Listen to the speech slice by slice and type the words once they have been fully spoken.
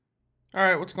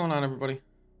Alright, what's going on, everybody?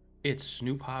 It's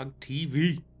Snoop Hogg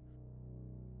TV.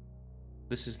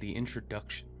 This is the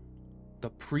introduction, the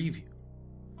preview,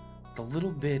 the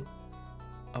little bit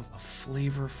of a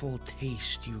flavorful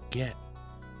taste you get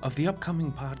of the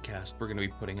upcoming podcast we're going to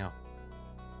be putting out.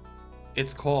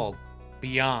 It's called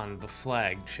Beyond the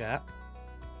Flag, chat.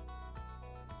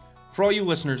 For all you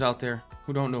listeners out there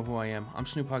who don't know who I am, I'm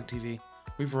Snoop Hogg TV.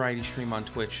 We variety stream on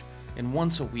Twitch, and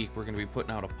once a week we're going to be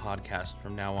putting out a podcast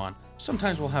from now on.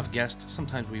 Sometimes we'll have guests,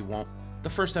 sometimes we won't. The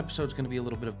first episode is going to be a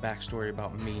little bit of backstory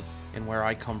about me and where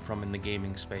I come from in the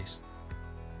gaming space.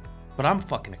 But I'm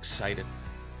fucking excited.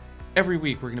 Every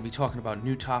week we're going to be talking about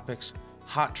new topics,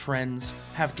 hot trends,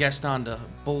 have guests on to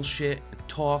bullshit,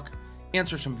 talk,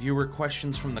 answer some viewer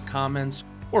questions from the comments,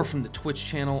 or from the Twitch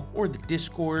channel, or the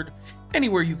Discord,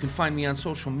 anywhere you can find me on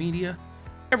social media.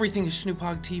 Everything is Snoop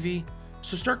Hogg TV,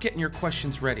 so start getting your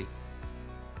questions ready.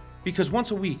 Because once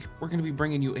a week, we're going to be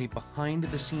bringing you a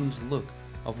behind-the-scenes look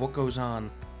of what goes on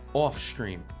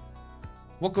off-stream.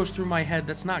 What goes through my head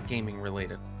that's not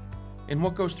gaming-related. And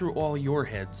what goes through all your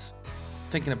heads,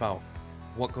 thinking about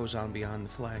what goes on beyond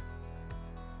the flag.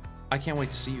 I can't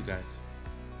wait to see you guys.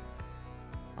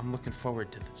 I'm looking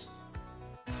forward to this.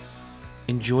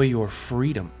 Enjoy your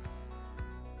freedom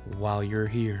while you're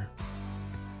here.